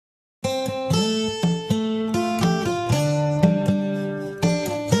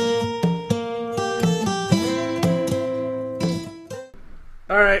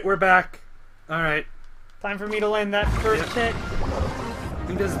Alright, we're back. Alright. Time for me to land that first hit. I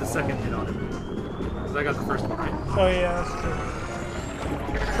think this is the second hit on him. Because I got the first one right. Oh yeah, that's true.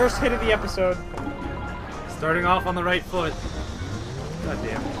 First hit of the episode. Starting off on the right foot. God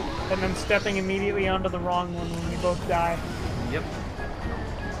damn. And then stepping immediately onto the wrong one when we both die. Yep.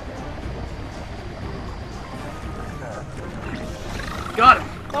 Got him!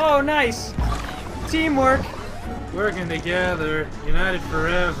 Oh, nice! Teamwork! Working together, united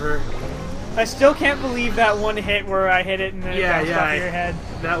forever. I still can't believe that one hit where I hit it and then it bounced off your head.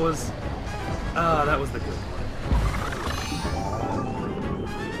 That was the good one.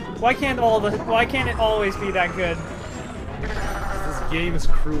 Why can't it always be that good? This game is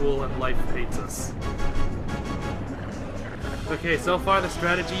cruel and life hates us. Okay, so far the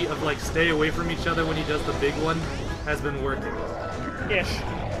strategy of like stay away from each other when he does the big one has been working. Ish.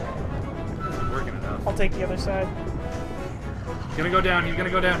 Isn't working enough. I'll take the other side. He's gonna go down,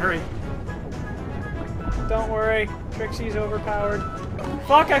 hurry. Don't worry, Trixie's overpowered.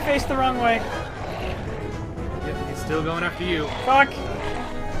 Fuck, I faced the wrong way. Yep, he's still going after you. Fuck!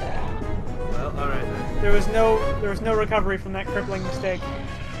 Well, alright then. There was no recovery from that crippling mistake. Go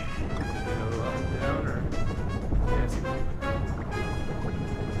up, down, or... Yes.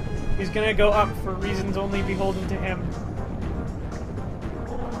 He's gonna go up for reasons only beholden to him.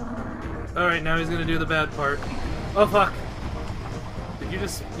 Alright, now he's gonna do the bad part. Oh fuck! Did you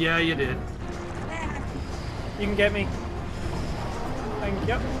just... Yeah, you did. You can get me. Thank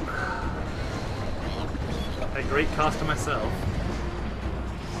you. At great cost to myself.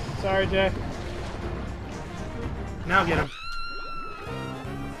 Sorry, Jay. Now get him.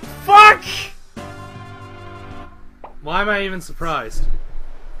 Fuck! Why am I even surprised?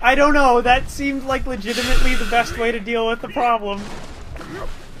 I don't know, that seemed like legitimately the best way to deal with the problem.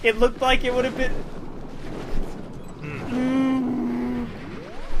 It looked like it would have been...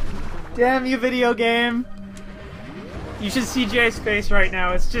 Damn you, video game. You should see Jay's face right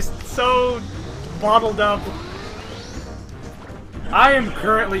now. It's just so bottled up. I am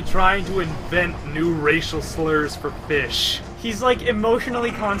currently trying to invent new racial slurs for fish. He's like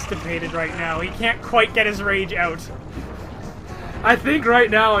emotionally constipated right now. He can't quite get his rage out. I think right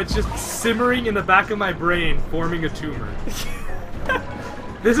now it's just simmering in the back of my brain, forming a tumor.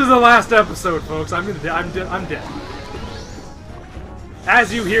 This is the last episode, folks. I'm dead.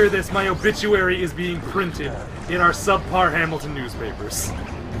 As you hear this, my obituary is being printed in our subpar Hamilton newspapers.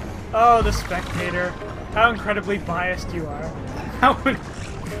 Oh, The Spectator. How incredibly biased you are.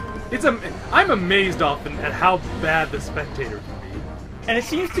 I'm amazed often at how bad The Spectator can be. And it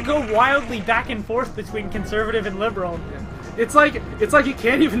seems to go wildly back and forth between conservative and liberal. It's like it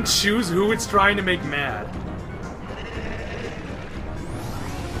can't even choose who it's trying to make mad.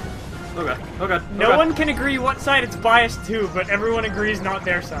 Oh god, oh god, oh no god. one can agree what side it's biased to, but everyone agrees not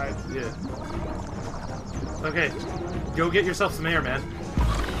their side. Yeah. Okay, go get yourself some air, man.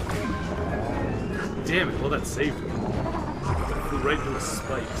 Damn it, well that saved me. I flew right into his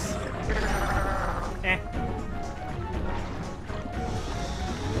spikes. Eh.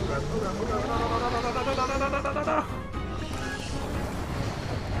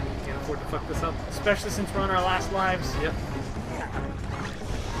 Can't afford to fuck this up. Especially since we're on our last lives. Yep.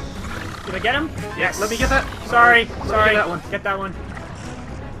 Did I get him? Yes. Let me get that. Sorry. Let me get that one. Get that one.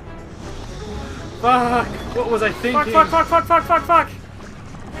 Fuck! What was I thinking? Fuck!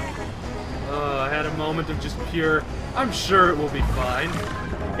 I had a moment of just pure... I'm sure it will be fine.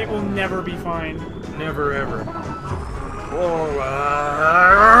 It will never be fine. Never ever.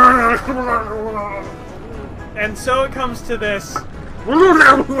 And so it comes to this.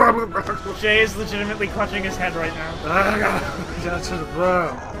 Jay is legitimately clutching his head right now.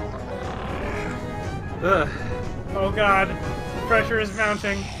 Oh god. The pressure is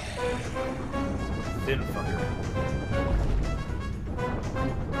mounting. Thin fucker.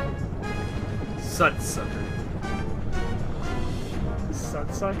 Sudsucker.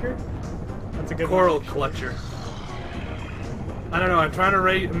 Sudsucker? That's a good Coral one. clutcher. I don't know, I'm trying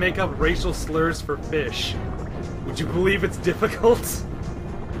to make up racial slurs for fish. Would you believe it's difficult?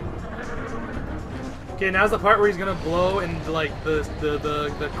 Okay, now's the part where he's gonna blow and like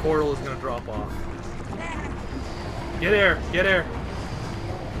the coral is gonna drop off. Get air! Get air!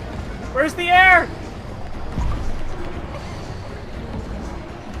 Where's the air?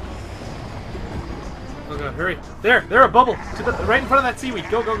 Oh god, hurry! There! There, a bubble! Right in front of that seaweed!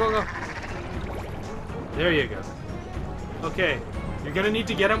 Go, go, go, go! There you go. Okay, you're gonna need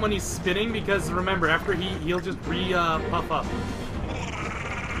to get him when he's spinning because remember, after he'll just puff up.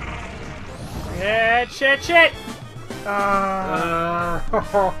 Shit!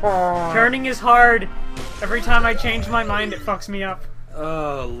 Turning is hard. Every time I change my mind, it fucks me up.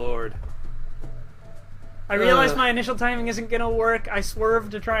 Oh, Lord. I realize my initial timing isn't gonna work. I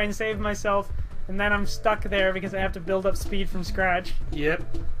swerved to try and save myself, and then I'm stuck there because I have to build up speed from scratch. Yep.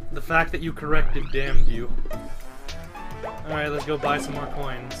 The fact that you corrected damned you. Alright, let's go buy some more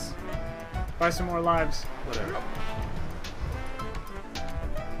coins. Buy some more lives. Whatever.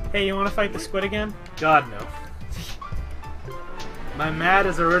 Hey, you want to fight the squid again? God, no. My mad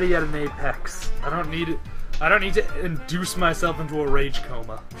is already at an apex. I don't need to induce myself into a rage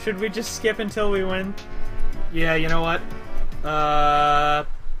coma. Should we just skip until we win? Yeah, you know what?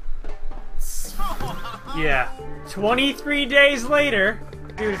 Yeah. 23 days later.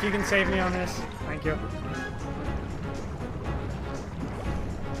 Dude, if you can save me on this. Thank you.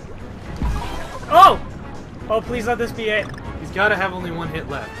 Oh! Oh, please let this be it. He's gotta have only one hit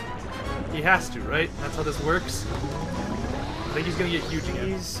left. He has to, right? That's how this works? I think he's gonna get huge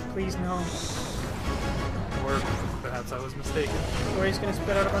again. Please no. Or perhaps I was mistaken. Or he's gonna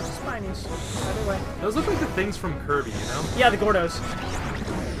spit out a bunch of spinies. Either way. Those look like the things from Kirby, you know? Yeah, the Gordos.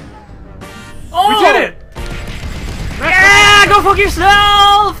 Oh! We did it! Yeah! Go fuck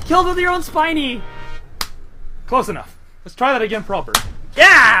yourself! Killed with your own spiny! Close enough. Let's try that again proper.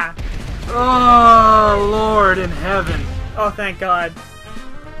 Yeah! Oh, Lord in heaven. Oh, thank God.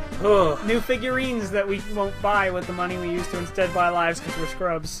 Ugh. New figurines that we won't buy with the money we used to instead buy lives because we're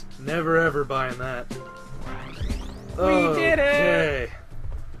scrubs. Never ever buying that. We did it! Okay.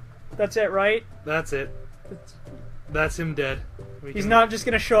 That's it, right? That's it. That's him dead. He's not just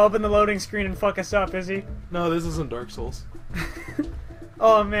gonna show up in the loading screen and fuck us up, is he? No, this isn't Dark Souls.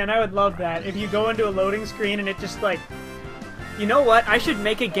 Oh man, I would love that. If you go into a loading screen and it just like... You know what? I should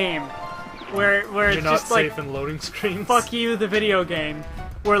make a game where You're it's not just like... safe in loading screens. Fuck you, the video game.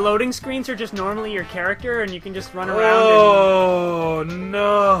 Where loading screens are just normally your character and you can just run around Oh,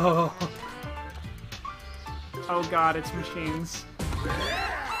 no. Oh god, it's machines.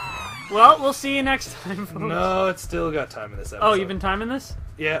 Well, we'll see you next time, folks. No, it's still got time in this episode. Oh, you've been timing this?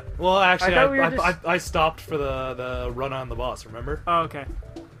 Yeah. Well, actually, I thought we were just- I stopped for the run on the boss, remember? Oh, okay.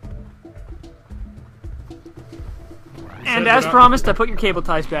 Said And we're as not- promised, I put your cable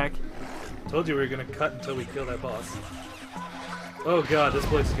ties back. Told you we were going to cut until we kill that boss. Oh god, this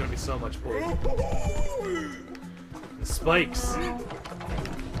place is going to be so much poison. The spikes.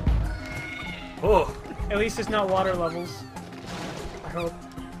 Oh. At least it's not water levels. I hope.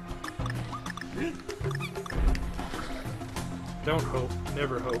 Don't hope.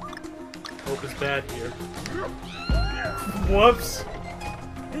 Never hope. Hope is bad here. Whoops.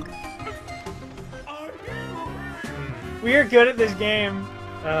 We are good at this game.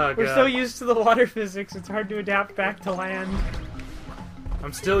 Oh, We're God. so used to the water physics, it's hard to adapt back to land.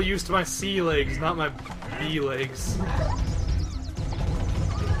 I'm still used to my C legs, not my B legs.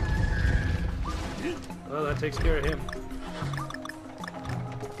 Well, that takes care of him.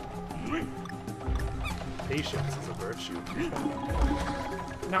 Patience is a virtue.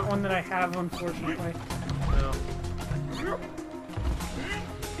 Not one that I have, unfortunately. No.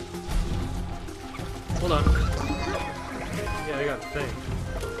 Hold on. Yeah, I got a thing.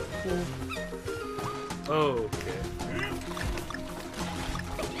 Okay.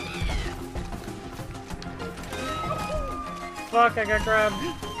 Fuck, I got grabbed.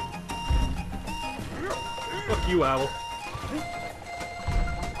 Fuck you, Owl.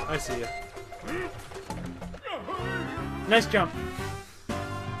 I see ya. Nice jump.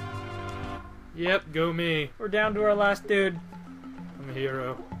 Yep, go me. We're down to our last dude. I'm a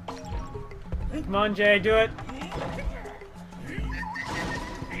hero. Come on, Jay, do it.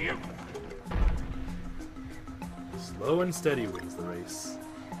 Slow and steady wins the race.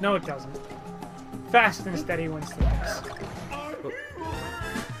 No, it doesn't. Fast and steady wins the race.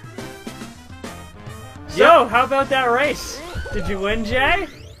 So, how about that race? Did you win, Jay?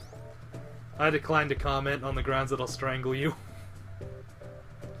 I decline to comment on the grounds that I'll strangle you.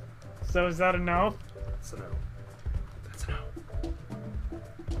 So is that a no? That's a no. That's a no.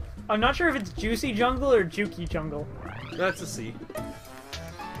 I'm not sure if it's Juicy Jungle or Juki Jungle. That's a C.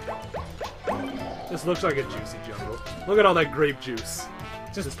 This looks like a juicy jungle. Look at all that grape juice.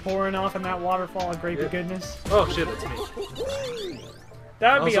 Just pouring off in that waterfall of grapey Yeah. goodness. Oh shit, that's me.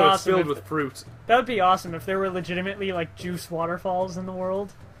 That would be Also, it's awesome. filled If, with fruit. that would be awesome if there were legitimately like juice waterfalls in the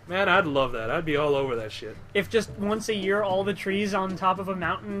world. Man, I'd love that. I'd be all over that shit. If just once a year all the trees on top of a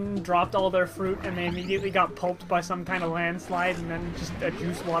mountain dropped all their fruit and they immediately got pulped by some kind of landslide and then just a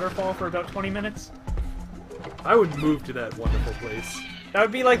juice waterfall for about 20 minutes. I would move to that wonderful place. That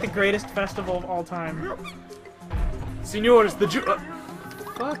would be like the greatest festival of all time. Senors, the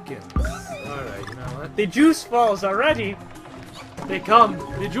fucking... Alright, you know what? The juice falls already. They come!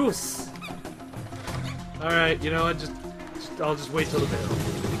 The juice! Alright, you know what? Just I'll just wait till the barrel.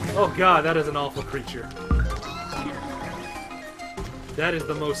 Oh god, that is an awful creature. That is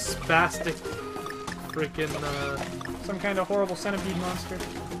the most spastic freaking Some kind of horrible centipede monster.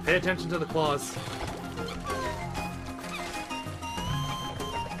 Pay attention to the claws.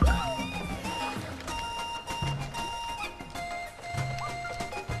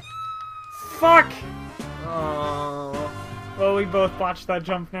 Fuck! Oh. Well, we both botched that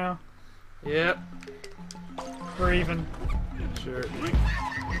jump now. Yep. We're even. Sure.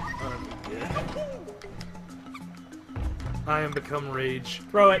 I am become rage.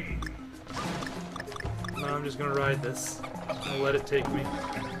 Throw it. No, I'm just gonna ride this. I'll let it take me.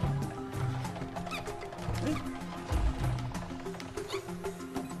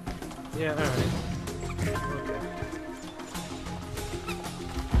 Yeah, alright. Okay.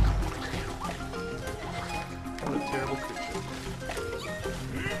 What a terrible creature.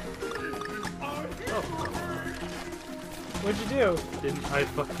 Oh. What'd you do? Didn't I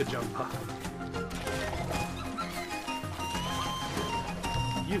fuck the jump up?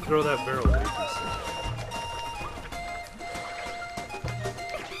 You throw that barrel away,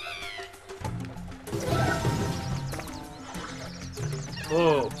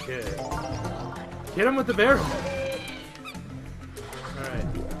 okay. Get him with the barrel. Alright.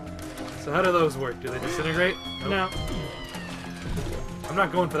 So how do those work? Do they disintegrate? Nope. No. I'm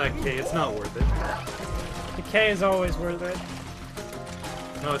not going for that K. It's not worth it. The K is always worth it.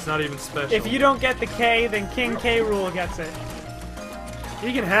 No, it's not even special. If you don't get the K, then King K. Rool gets it.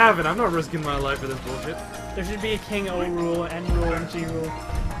 He can have it. I'm not risking my life for this bullshit. There should be a King O rule, N rule, and G rule.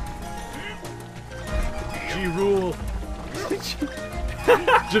 G rule.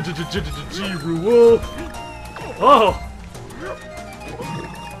 G rule. Oh.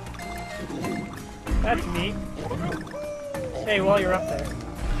 That's neat. Hey, while you're up there.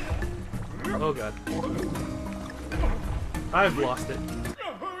 Oh god. I've lost it.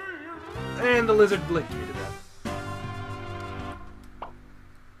 And the lizard licked me to death.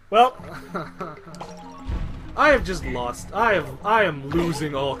 Well, I have just lost. I am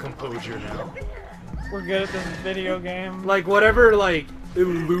losing all composure now. we're good at this video game. Like whatever like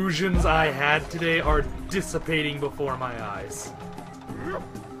illusions I had today are dissipating before my eyes.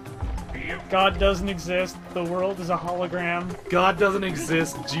 God doesn't exist. The world is a hologram. God doesn't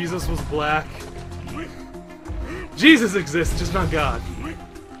exist. Jesus was black. Jesus exists, just not God.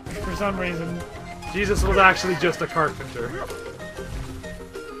 For some reason. Jesus was actually just a carpenter.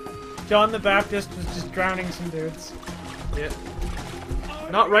 John the Baptist was just drowning some dudes. Yeah.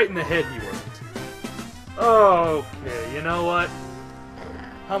 Not right in the head he wasn't. Okay, you know what?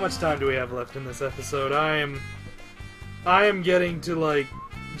 How much time do we have left in this episode? I am getting to like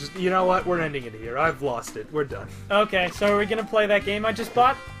just you know what? We're ending it here. I've lost it. We're done. Okay, so are we gonna play that game I just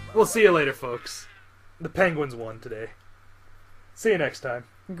bought? We'll see you later, folks. The Penguins won today. See you next time.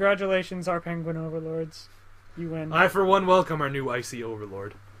 Congratulations, our penguin overlords. You win. I, for one, welcome our new icy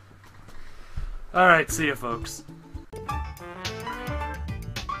overlord. Alright, see ya, folks.